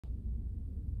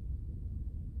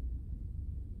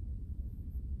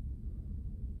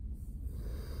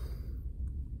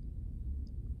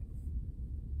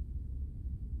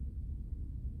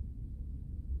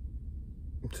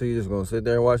So you just gonna sit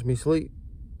there and watch me sleep?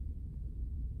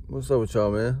 What's up with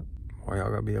y'all, man? Why y'all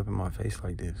gotta be up in my face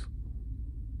like this?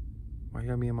 Why you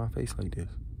gotta be in my face like this?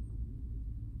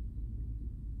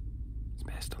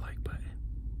 Smash the like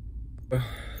button.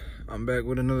 I'm back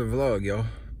with another vlog, y'all.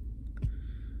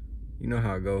 You know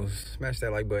how it goes. Smash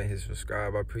that like button, hit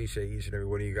subscribe. I appreciate each and every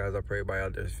one of you guys. I pray everybody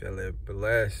out there is feeling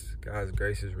blessed. God's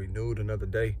grace is renewed another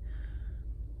day.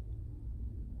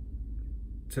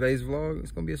 Today's vlog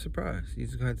is gonna be a surprise. You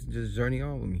just gonna have to just journey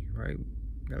on with me, right?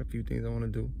 Got a few things I wanna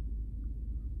do.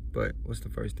 But what's the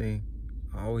first thing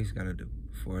I always gotta do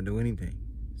before I do anything?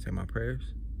 Say my prayers.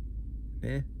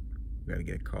 Then we gotta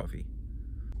get a coffee.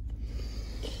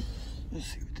 Let's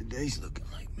see what today's looking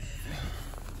like, man.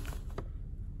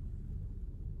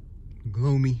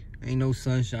 Gloomy, ain't no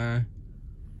sunshine.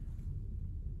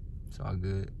 It's all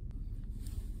good.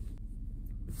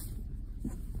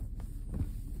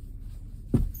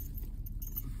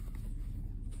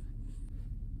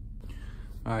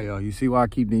 All right, y'all, you see why I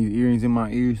keep these earrings in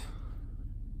my ears?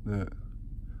 Look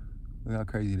how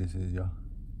crazy this is, y'all.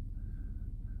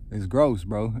 It's gross,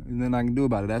 bro. There's nothing I can do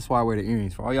about it. That's why I wear the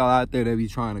earrings. For all y'all out there that be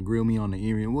trying to grill me on the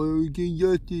earring, well,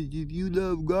 Justice, if you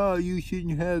love God, you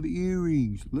shouldn't have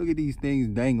earrings. Look at these things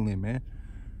dangling, man.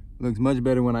 Looks much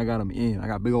better when I got them in. I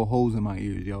got big old holes in my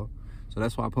ears, y'all. So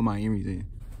that's why I put my earrings in.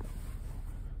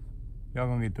 Y'all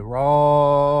gonna get the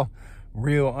raw,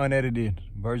 real, unedited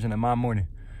version of my morning.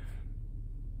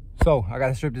 So, I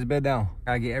gotta strip this bed down.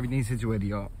 Gotta get everything situated,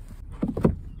 y'all.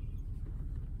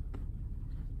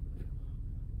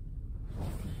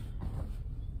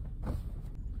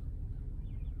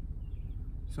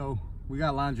 So, we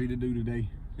got laundry to do today.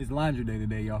 It's laundry day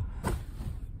today, y'all.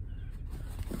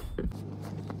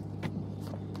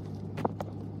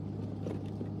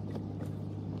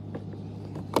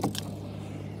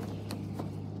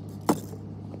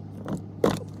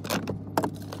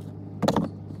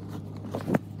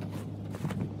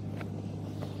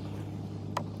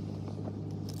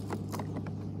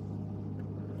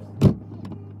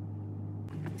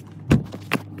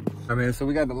 All right, man, so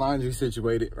we got the laundry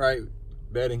situated, right?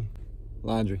 Bedding,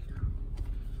 laundry.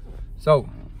 So,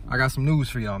 I got some news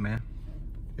for y'all, man.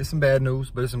 It's some bad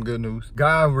news, but it's some good news.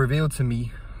 God revealed to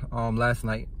me last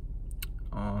night.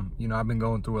 You know, I've been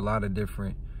going through a lot of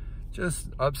different just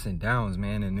ups and downs,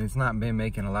 man, and it's not been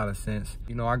making a lot of sense.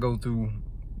 You know, I go through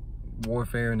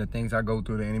warfare and the things I go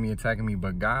through, the enemy attacking me,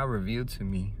 but God revealed to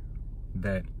me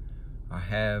that I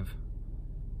have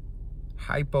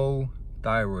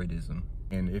hypothyroidism.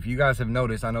 And if you guys have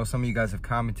noticed, I know some of you guys have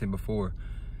commented before,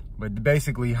 but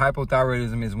basically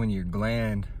hypothyroidism is when your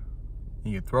gland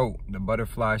in your throat, the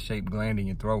butterfly-shaped gland in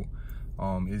your throat,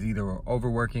 is either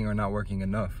overworking or not working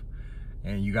enough.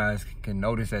 And you guys can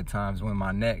notice at times when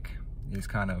my neck is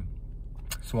kind of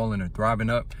swollen or throbbing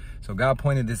up. So God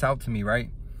pointed this out to me, right?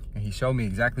 And he showed me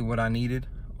exactly what I needed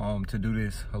to do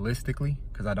this holistically,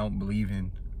 because I don't believe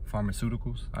in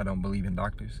pharmaceuticals. I don't believe in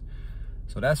doctors.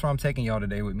 So that's where I'm taking y'all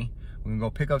today with me. We're gonna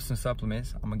go pick up some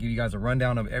supplements. I'm gonna give you guys a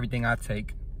rundown of everything I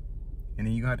take, and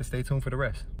then you gonna have to stay tuned for the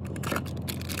rest.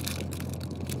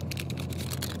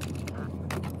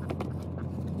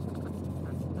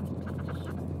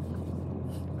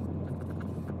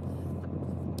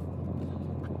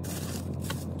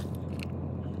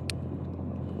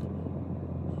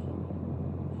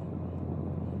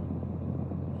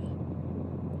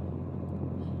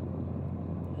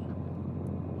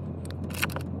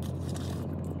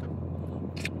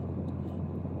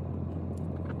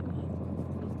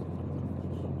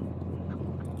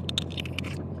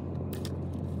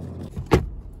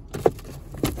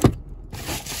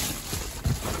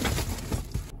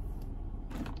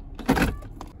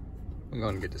 I'm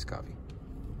gonna get this coffee.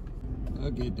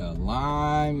 Look at the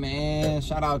line, man.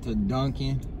 Shout out to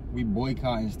Dunkin'. We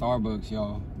boycotting Starbucks,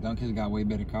 y'all. Dunkin's got way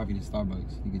better coffee than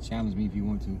Starbucks. You can challenge me if you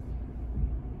want to.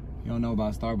 If you don't know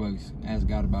about Starbucks, ask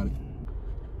God about it.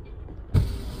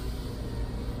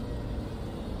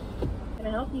 Can I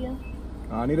help you?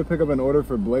 I need to pick up an order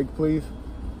for Blake, please.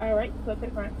 All right, go to the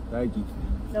front. Thank you.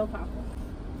 No problem.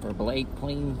 For Blake,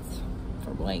 please.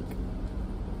 For Blake.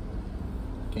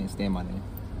 Can't stand my name.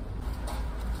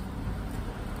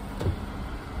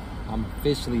 I'm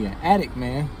officially an addict,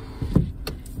 man.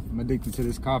 I'm addicted to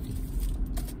this coffee.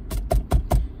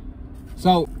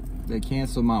 So, they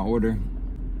canceled my order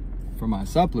for my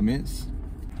supplements.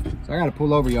 So I gotta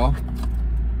pull over, y'all,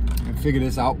 and figure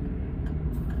this out.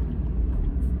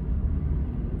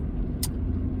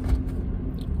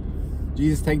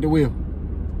 Jesus, take the wheel.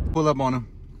 Pull up on them.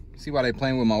 See why they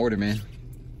playing with my order, man.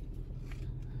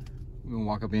 We're gonna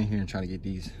walk up in here and try to get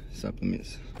these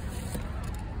supplements.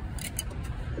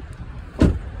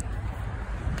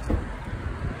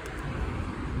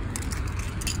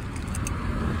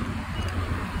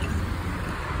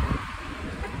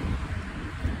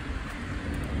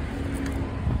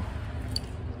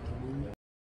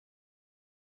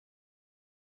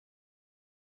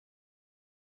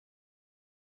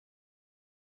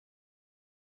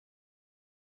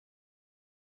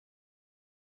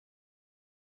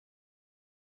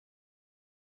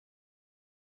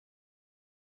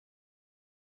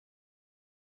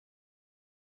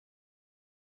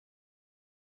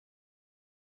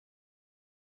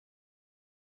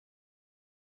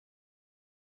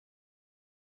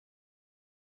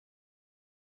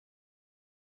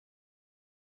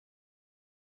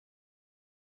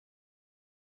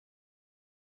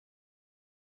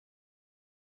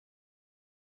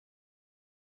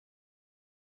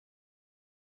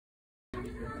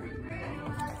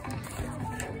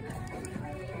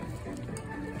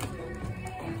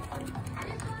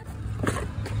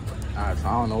 Alright, so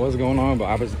I don't know what's going on, but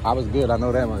I was good. I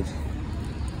know that much.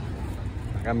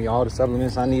 I got me all the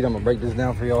supplements I need. I'm gonna break this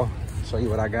down for y'all. Show you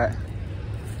what I got.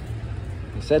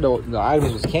 They said the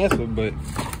items was canceled, but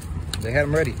they had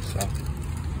them ready. So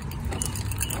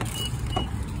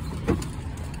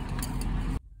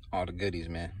all the goodies,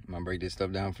 man. I'm gonna break this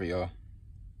stuff down for y'all.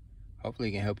 Hopefully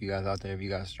it can help you guys out there if you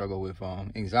guys struggle with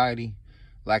anxiety,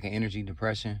 lack of energy,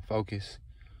 depression, focus,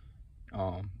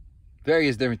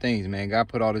 various different things, man. God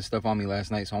put all this stuff on me last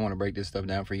night, so I want to break this stuff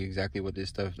down for you, exactly what this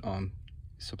stuff is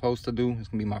supposed to do. It's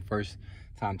gonna be my first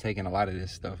time taking a lot of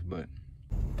this stuff, but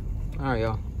all right,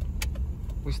 y'all,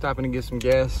 we stopping to get some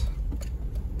gas.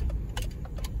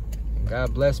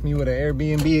 God blessed me with an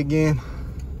Airbnb again,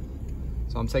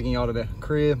 so I'm taking y'all to the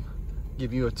crib,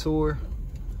 give you a tour.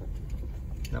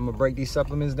 And I'm gonna break these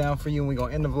supplements down for you, and we're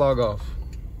gonna end the vlog off.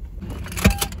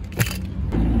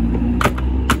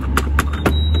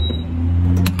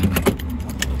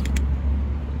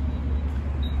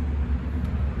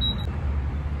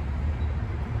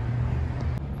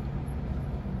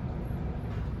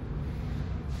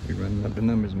 We're running up the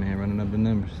numbers, man, running up the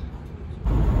numbers.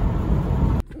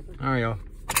 All right, y'all.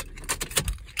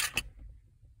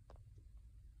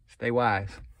 Stay wise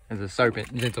as a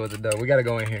serpent, gentle as a dove. We gotta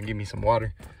go in here and give me some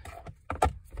water. A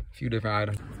few different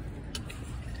items.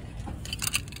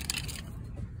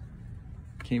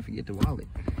 Can't forget the wallet.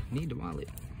 Need the wallet.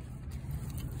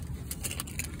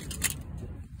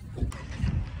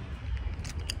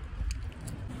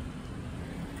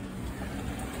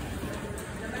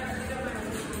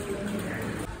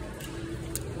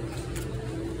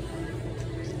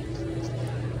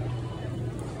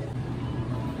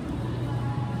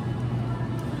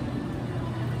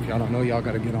 Y'all don't know, y'all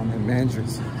gotta get on them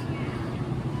mandarins.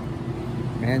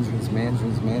 Mandarins.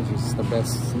 It's the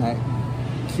best snack.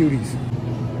 Cuties.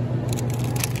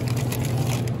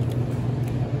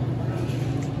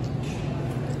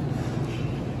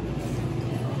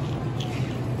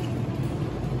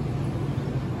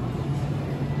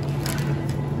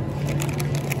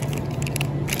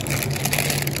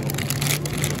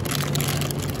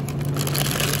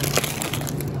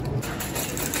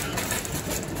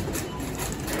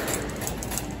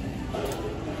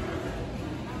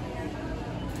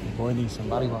 Boy needs some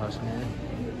body wash, man.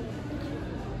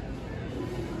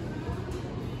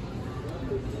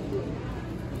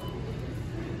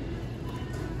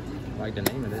 I like the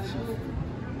name of this.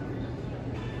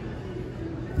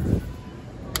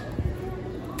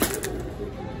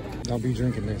 Don't be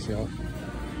drinking this, y'all.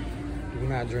 Do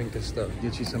not drink this stuff.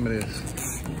 Get you some of this.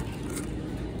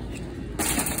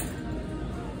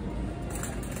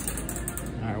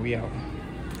 All right, we out.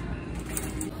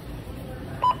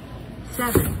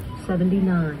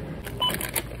 $7.79.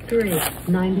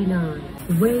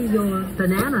 $3.99. Weigh your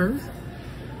bananas.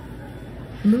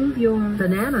 Move your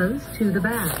bananas to the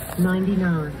back.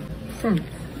 99 cents.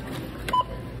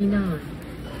 9.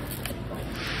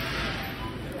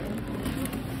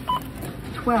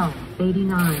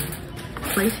 $12.89.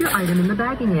 Place your item in the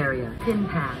bagging area. Pin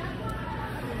pack.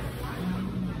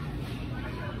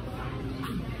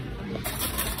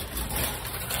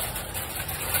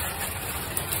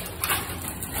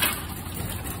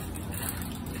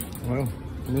 Well,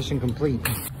 mission complete.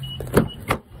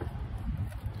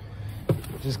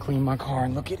 Just clean my car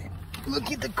and look at it.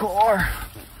 Look at the car.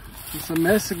 It's a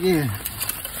mess again.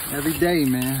 Every day,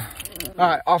 man. All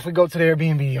right, off we go to the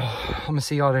Airbnb, y'all. I'm gonna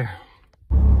see y'all there.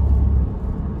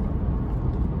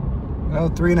 Well,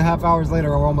 3.5 hours later,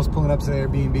 we're almost pulling up to the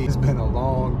Airbnb. It's been a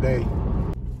long day.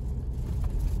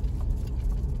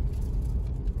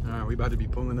 All right, we about to be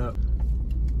pulling up.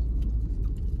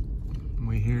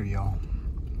 We here, y'all.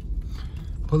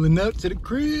 Pulling up to the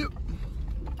crib.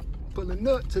 Pulling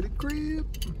up to the crib.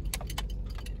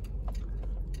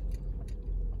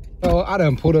 Oh, I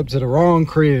done pulled up to the wrong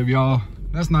crib, y'all.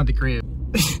 That's not the crib.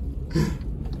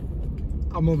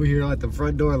 I'm over here at the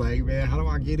front door like, man, how do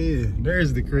I get in?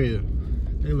 There's the crib.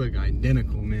 They look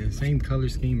identical, man. Same color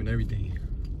scheme and everything.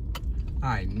 All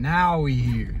right, now we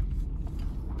here.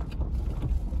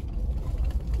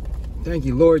 Thank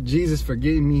you, Lord Jesus, for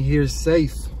getting me here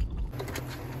safe.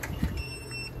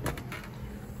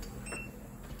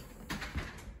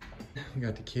 We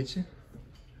got the kitchen,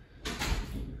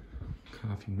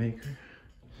 coffee maker.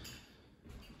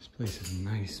 This place is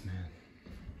nice, man.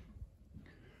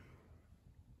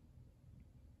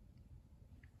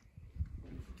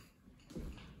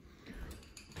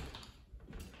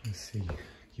 Let's see,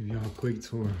 give y'all a quick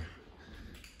tour.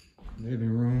 Living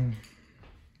room,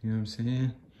 you know what I'm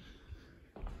saying?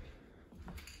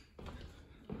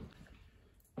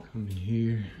 Come in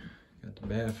here. Got the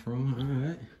bathroom. All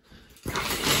right.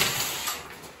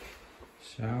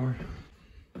 Shower.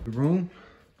 The room.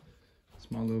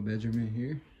 Small little bedroom in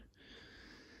here.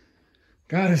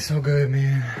 God is so good,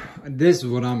 man. This is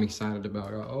what I'm excited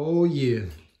about. Oh yeah.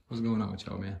 What's going on with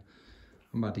y'all, man?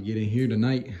 I'm about to get in here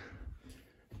tonight.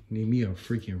 Need me a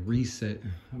freaking reset.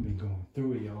 I've been going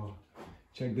through it, y'all.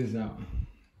 Check this out.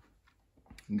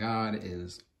 God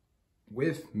is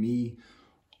with me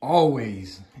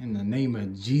always in the name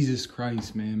of Jesus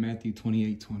Christ, man. Matthew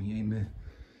 28:20. Amen.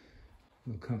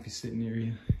 Little comfy sitting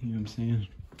area. You know what I'm saying?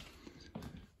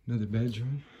 Another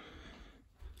bedroom.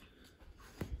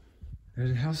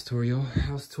 There's a house tour, y'all.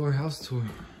 House tour, house tour.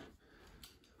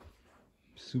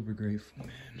 Super grateful,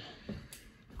 man.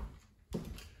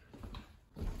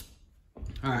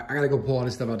 All right, I gotta go pull all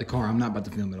this stuff out the car. I'm not about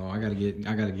to film it all. I gotta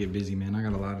get busy, man. I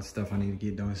got a lot of stuff I need to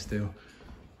get done still.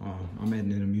 I'm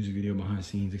editing a music video behind the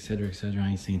scenes, etc., etc. I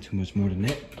ain't saying too much more than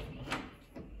that.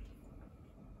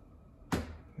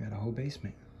 We got a whole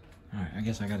basement. All right, I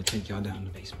guess I gotta take y'all down to the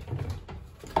basement.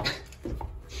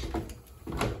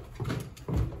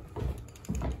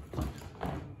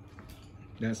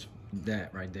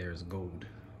 That right there is gold.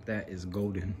 That is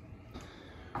golden.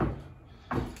 All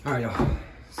right, y'all.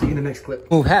 See you in the next clip.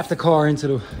 Move half the car into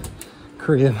the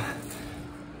crib.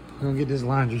 We're gonna get this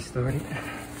laundry started.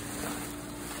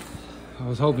 I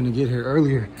was hoping to get here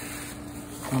earlier.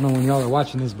 I don't know when y'all are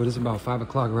watching this, but it's about 5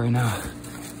 o'clock right now.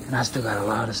 And I still got a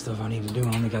lot of stuff I need to do.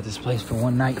 I only got this place for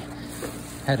one night.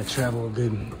 Had to travel a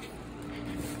good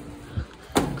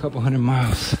couple 100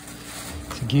 miles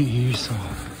to get here, so.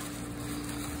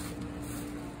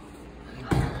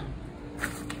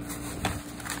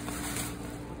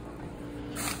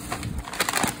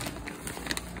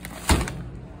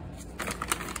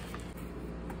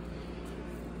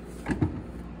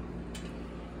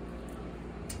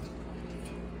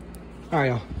 All right,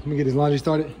 y'all, let me get this laundry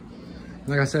started.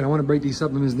 Like I said, I want to break these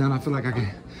supplements down. I feel like I can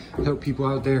help people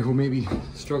out there who may be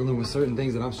struggling with certain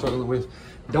things that I'm struggling with.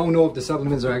 Don't know if the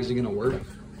supplements are actually gonna work.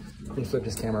 Let me flip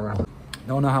this camera around.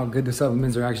 Don't know how good the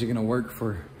supplements are actually gonna work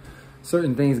for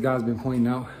certain things God's been pointing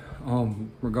out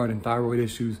regarding thyroid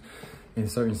issues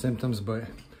and certain symptoms, but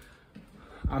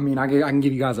I mean, I can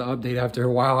give you guys an update after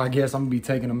a while. I guess I'm gonna be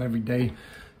taking them every day.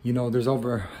 You know, there's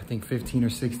over, I think, 15 or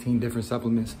 16 different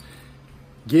supplements.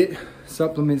 Get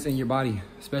supplements in your body,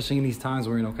 especially in these times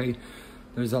we're in, okay?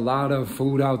 There's a lot of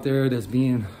food out there that's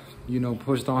being, you know,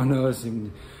 pushed on us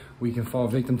and we can fall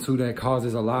victim to that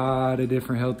causes a lot of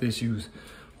different health issues,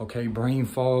 okay? Brain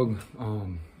fog,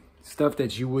 stuff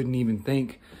that you wouldn't even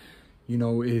think, you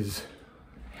know, is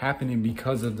happening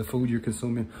because of the food you're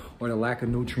consuming or the lack of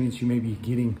nutrients you may be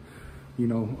getting, you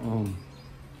know,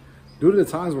 due to the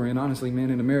times we're in, honestly,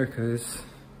 man, in America,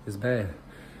 it's bad.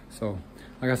 So,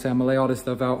 like I said, I'm gonna lay all this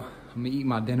stuff out. I'm gonna eat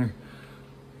my dinner.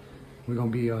 We're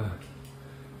gonna be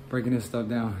breaking this stuff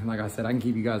down. And like I said, I can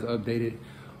keep you guys updated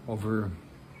over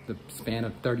the span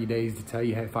of 30 days to tell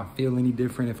you if I feel any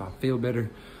different, if I feel better.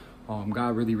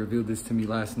 God really revealed this to me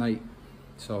last night.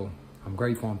 So I'm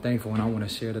grateful, I'm thankful, and I wanna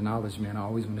share the knowledge, man. I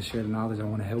always wanna share the knowledge. I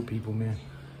wanna help people, man.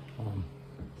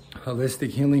 Holistic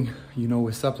healing, you know,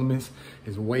 with supplements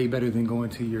is way better than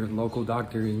going to your local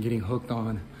doctor and getting hooked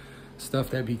on stuff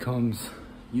that becomes,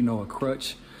 you know, a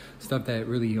crutch, stuff that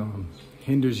really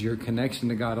hinders your connection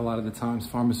to God. A lot of the times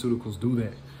pharmaceuticals do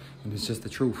that, and it's just the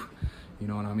truth, you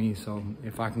know what I mean? So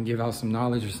if I can give out some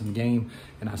knowledge or some game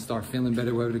and I start feeling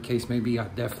better, whatever the case may be, I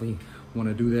definitely want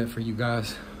to do that for you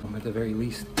guys, at the very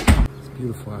least. It's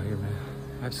beautiful out here, man.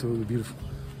 Absolutely beautiful.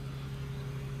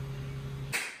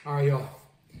 All right, y'all,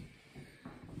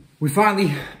 we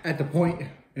finally at the point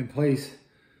and place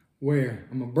where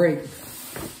I'm gonna break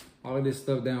all of this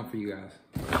stuff down for you guys,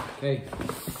 okay?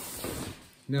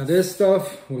 Now, this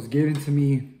stuff was given to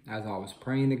me as I was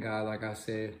praying to God, like I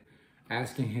said,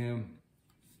 asking him,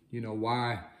 you know,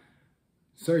 why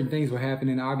certain things were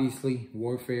happening. Obviously,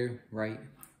 warfare, right?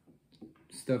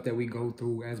 Stuff that we go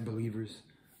through as believers.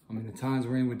 I mean, the times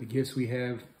we're in with the gifts we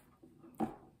have,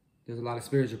 there's a lot of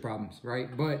spiritual problems,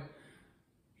 right? But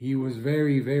he was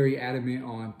very, very adamant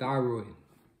on thyroid.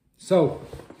 So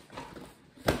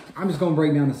I'm just gonna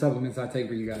break down the supplements I take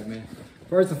for you guys, man.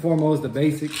 First and foremost, the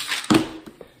basics.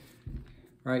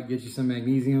 Right, get you some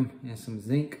magnesium and some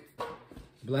zinc.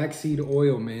 Black seed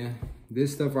oil, man.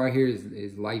 This stuff right here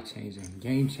is life-changing,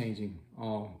 game-changing.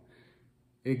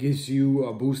 It gives you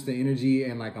a boost of energy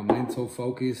and like a mental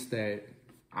focus that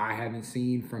I haven't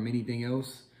seen from anything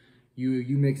else.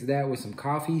 You mix that with some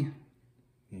coffee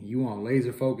and you on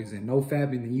laser focus and no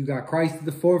fapping, and you got Christ at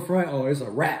the forefront. Oh, it's a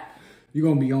wrap. You're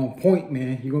gonna be on point,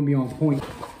 man. You're gonna be on point.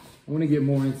 I wanna get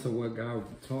more into what God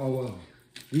told.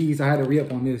 These, I had to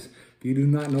re-up on this. If you do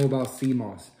not know about sea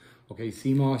moss, okay,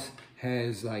 sea moss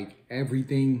has like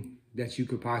everything that you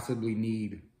could possibly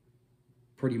need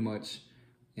pretty much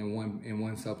in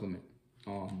one supplement.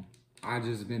 I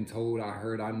just been told, I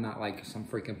heard, I'm not like some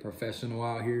freaking professional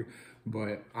out here,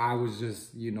 but I was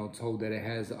just, you know, told that it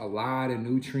has a lot of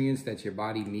nutrients that your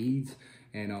body needs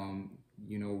and,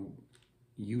 you know,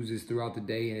 uses throughout the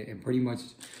day. And pretty much,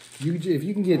 if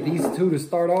you can get these two to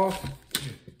start off,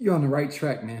 you're on the right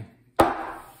track, man.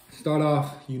 Start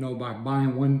off, you know, by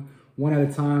buying one at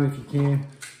a time if you can.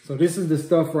 So this is the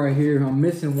stuff right here. I'm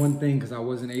missing one thing because I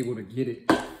wasn't able to get it.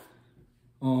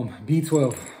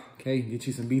 B12. Okay, get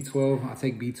you some B12. I'll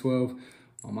take B12.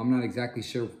 I'm not exactly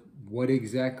sure what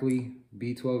exactly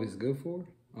B12 is good for.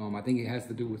 I think it has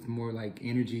to do with more like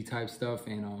energy type stuff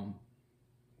and,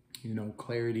 you know,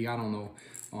 clarity. I don't know.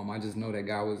 I just know that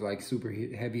guy was like super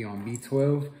heavy on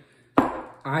B12.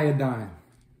 Iodine,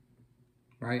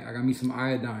 right? I got me some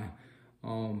iodine.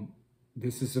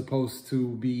 This is supposed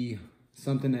to be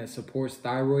something that supports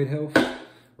thyroid health.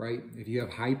 Right? If you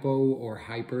have hypo or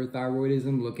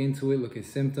hyperthyroidism, look into it, look at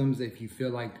symptoms. If you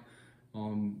feel like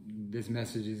this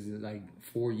message is like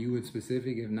for you in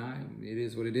specific, if not, it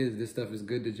is what it is. This stuff is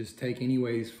good to just take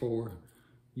anyways for,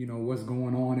 you know, what's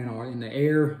going on in the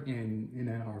air and in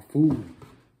our food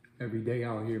every day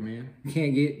out here, man. You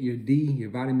can't get your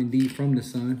vitamin D from the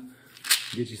sun.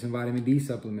 Get you some vitamin D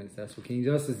supplements. That's what King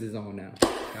Justice is on now.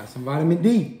 Got some vitamin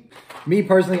D. Me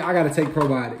personally, I got to take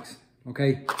probiotics,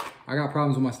 okay? I got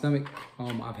problems with my stomach.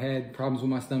 I've had problems with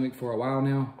my stomach for a while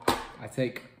now. I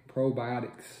take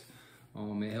probiotics.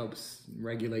 It helps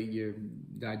regulate your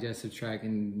digestive tract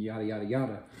and yada, yada,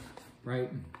 yada, right?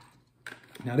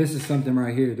 Now, this is something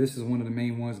right here. This is one of the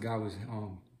main ones God was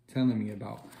telling me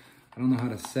about. I don't know how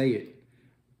to say it,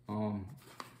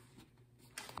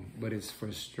 but it's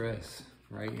for stress,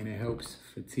 right? And it helps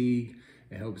fatigue.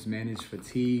 It helps manage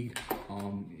fatigue,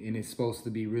 and it's supposed to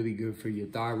be really good for your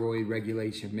thyroid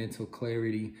regulation, mental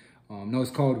clarity. No,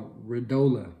 it's called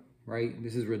Redola, right?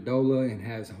 This is Redola and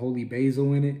has holy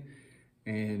basil in it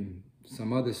and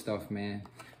some other stuff, man.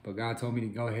 But God told me to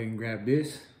go ahead and grab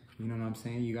this. You know what I'm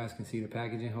saying? You guys can see the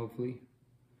packaging, hopefully.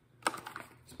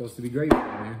 It's supposed to be great,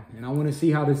 man. And I want to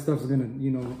see how this stuff is going to,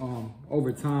 you know,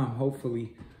 over time,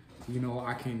 hopefully, you know,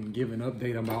 I can give an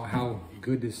update about how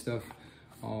good this stuff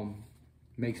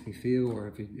makes me feel, or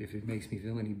if it makes me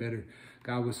feel any better.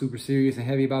 God was super serious and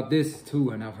heavy about this too,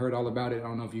 and I've heard all about it. I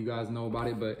don't know if you guys know about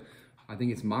it, but I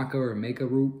think it's maca or maca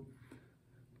root.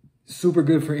 Super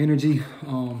good for energy,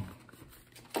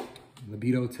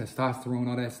 libido, testosterone,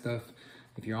 all that stuff.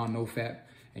 If you're on no fat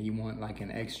and you want like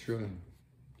an extra,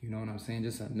 you know what I'm saying,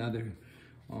 just another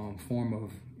form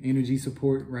of energy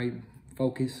support, right?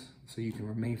 Focus, so you can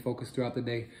remain focused throughout the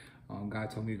day.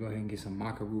 God told me to go ahead and get some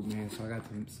maca root, man. So I got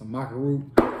some maca root.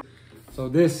 So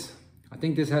this, I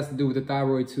think this has to do with the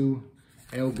thyroid too.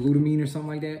 L-glutamine or something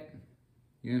like that.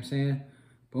 You know what I'm saying?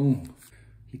 Boom.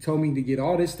 He told me to get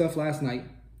all this stuff last night.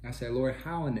 I said, Lord,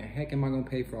 how in the heck am I going to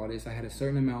pay for all this? I had a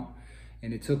certain amount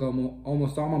and it took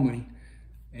almost all my money.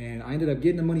 And I ended up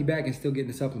getting the money back and still getting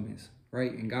the supplements,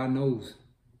 right? And God knows,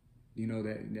 you know,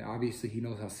 that obviously he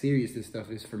knows how serious this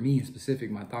stuff is for me in specific,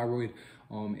 my thyroid,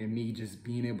 and me just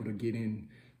being able to get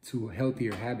into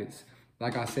healthier habits.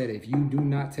 Like I said, if you do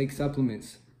not take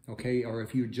supplements, okay, or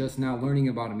if you're just now learning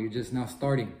about them, you're just now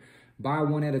starting, buy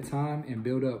one at a time and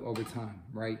build up over time,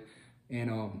 right?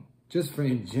 And just for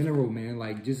in general, man,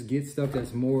 like just get stuff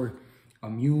that's more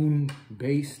immune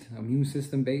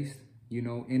system based, you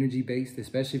know, energy based,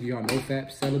 especially if you're on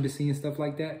no-fat, celibacy and stuff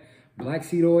like that. Black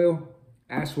seed oil,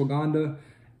 ashwagandha,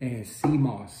 and sea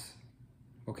moss,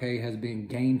 okay, has been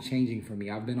game-changing for me.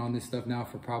 I've been on this stuff now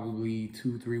for probably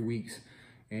 2-3 weeks,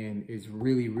 and it's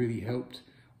really, really helped.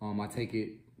 I take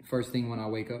it first thing when I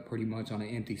wake up, pretty much on an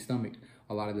empty stomach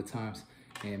a lot of the times.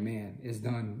 And man, it's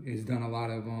done a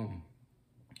lot of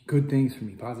good things for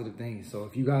me, positive things. So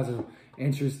if you guys are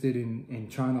interested in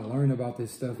trying to learn about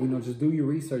this stuff, you know, just do your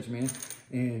research, man.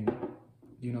 And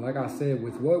you know, like I said,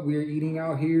 with what we're eating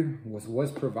out here,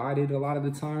 what's provided a lot of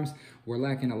the times, we're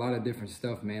lacking a lot of different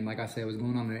stuff, man. Like I said, what's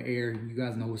going on in the air, you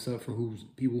guys know what's up for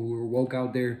people who are woke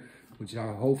out there, which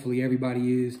hopefully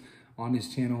everybody is on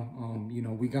this channel. You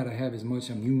know, we got to have as much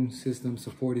immune system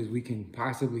support as we can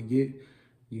possibly get,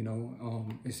 you know,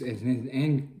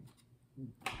 and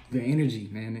the energy,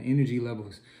 man, the energy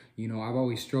levels. You know, I've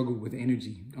always struggled with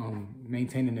energy,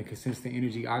 maintaining a consistent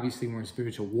energy. Obviously, we're in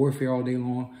spiritual warfare all day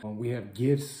long. We have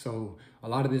gifts, so a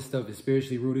lot of this stuff is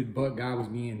spiritually rooted, but God was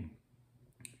being,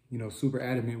 you know, super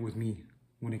adamant with me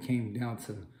when it came down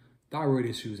to thyroid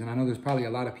issues. And I know there's probably a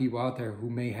lot of people out there who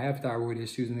may have thyroid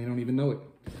issues and they don't even know it,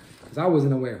 because I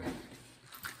wasn't aware.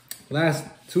 Last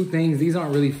two things, these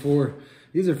aren't really for,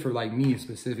 these are for like me in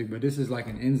specific, but this is like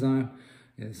an enzyme,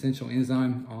 an essential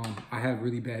enzyme. I have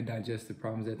really bad digestive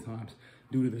problems at times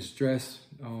due to the stress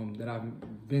that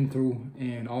I've been through,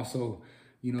 and also,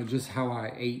 you know, just how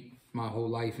I ate my whole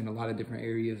life in a lot of different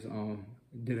areas.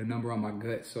 Did a number on my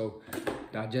gut, so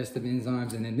digestive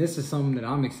enzymes. And then this is something that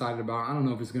I'm excited about. I don't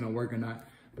know if it's gonna work or not,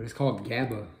 but it's called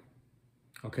GABA,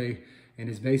 okay? And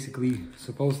it's basically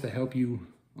supposed to help you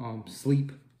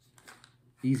sleep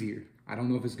easier. I don't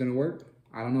know if it's gonna work.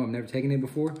 I don't know, I've never taken it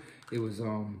before. It was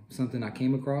something I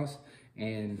came across,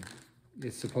 and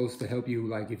it's supposed to help you,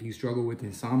 like if you struggle with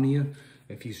insomnia,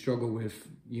 if you struggle with,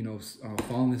 you know,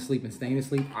 falling asleep and staying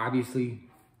asleep. Obviously,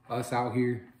 us out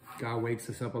here, God wakes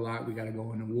us up a lot. We got to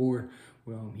go into war.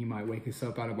 Well, he might wake us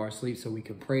up out of our sleep so we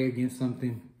can pray against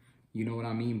something. You know what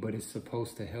I mean? But it's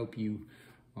supposed to help you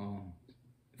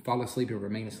fall asleep and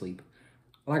remain asleep.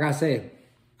 Like I said,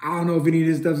 I don't know if any of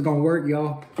this stuff's going to work,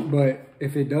 y'all. But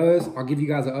if it does, I'll give you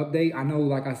guys an update. I know,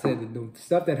 like I said, the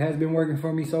stuff that has been working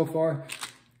for me so far,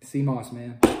 sea moss,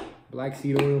 man. Black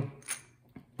seed oil.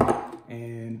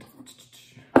 And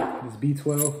this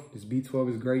B12. This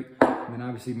B12 is great. And then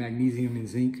obviously magnesium and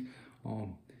zinc.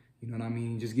 You know what I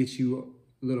mean? Just get you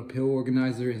a little pill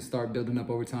organizer and start building up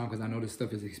over time, because I know this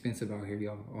stuff is expensive out here,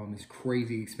 y'all. It's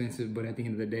crazy expensive, but at the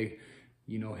end of the day,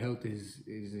 you know, health is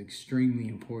extremely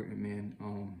important, man.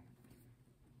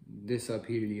 This up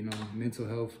here, you know, mental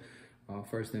health,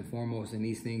 first and foremost, and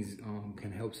these things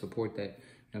can help support that.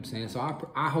 You know what I'm saying?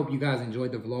 So I hope you guys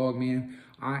enjoyed the vlog, man.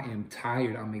 I am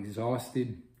tired. I'm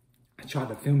exhausted. I tried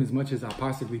to film as much as I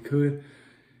possibly could.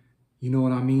 You know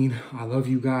what I mean? I love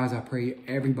you guys. I pray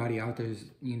everybody out there is,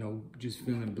 you know, just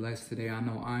feeling blessed today. I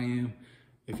know I am.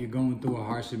 If you're going through a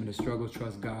hardship and a struggle,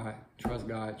 trust God. Trust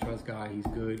God. Trust God. He's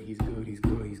good. He's good. He's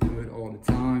good. He's good all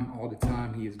the time. All the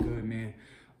time. He is good, man.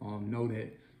 Know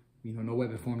that, you know, no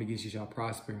weapon formed against you shall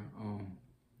prosper.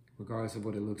 Regardless of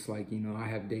what it looks like. You know, I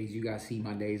have days. You guys see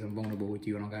my days. I'm vulnerable with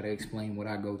you. I don't got to explain what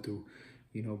I go through.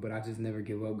 You know, but I just never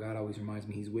give up. God always reminds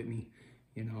me he's with me.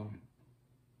 You know,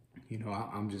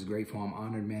 I'm just grateful. I'm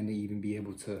honored, man, to even be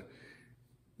able to,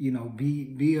 you know,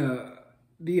 be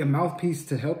a mouthpiece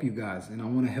to help you guys. And I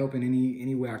want to help in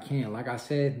any way I can. Like I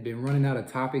said, been running out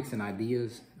of topics and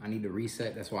ideas. I need to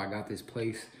reset. That's why I got this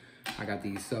place. I got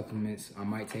these supplements. I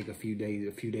might take a few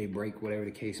day break, whatever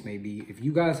the case may be. If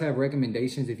you guys have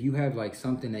recommendations, if you have like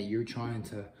something that you're trying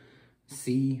to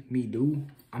see me do,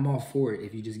 I'm all for it.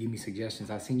 If you just give me suggestions.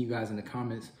 I've seen you guys in the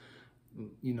comments,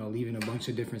 you know, leaving a bunch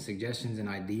of different suggestions and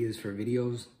ideas for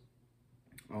videos.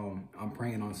 I'm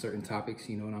praying on certain topics,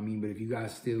 you know what I mean? But if you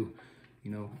guys still,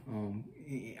 you know,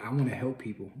 I want to help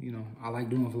people, you know. I like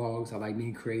doing vlogs. I like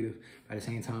being creative. But at the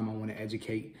same time, I want to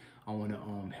educate. I want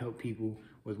to help people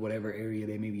with whatever area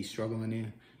they may be struggling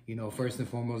in. You know, first and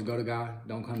foremost, go to God.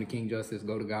 Don't come to King Justice.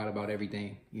 Go to God about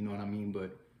everything. You know what I mean?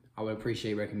 But I would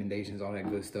appreciate recommendations, all that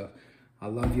good stuff. I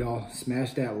love y'all.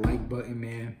 Smash that like button,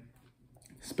 man.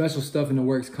 Special stuff in the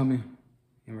works coming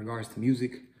in regards to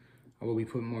music. I will be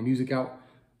putting more music out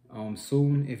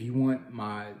soon. If you want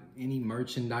any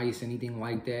merchandise, anything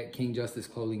like that,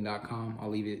 kingjusticeclothing.com. I'll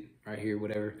leave it right here,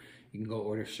 whatever. You can go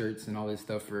order shirts and all this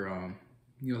stuff for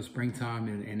you know, springtime,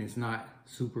 and it's not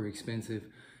super expensive.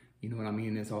 You know what I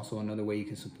mean? It's also another way you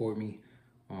can support me.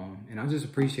 And I just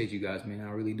appreciate you guys, man. I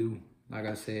really do. Like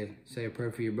I said, say a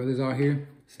prayer for your brothers out here.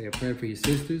 Say a prayer for your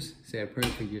sisters. Say a prayer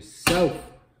for yourself.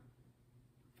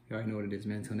 You already know what it is,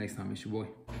 man. Until next time, it's your boy.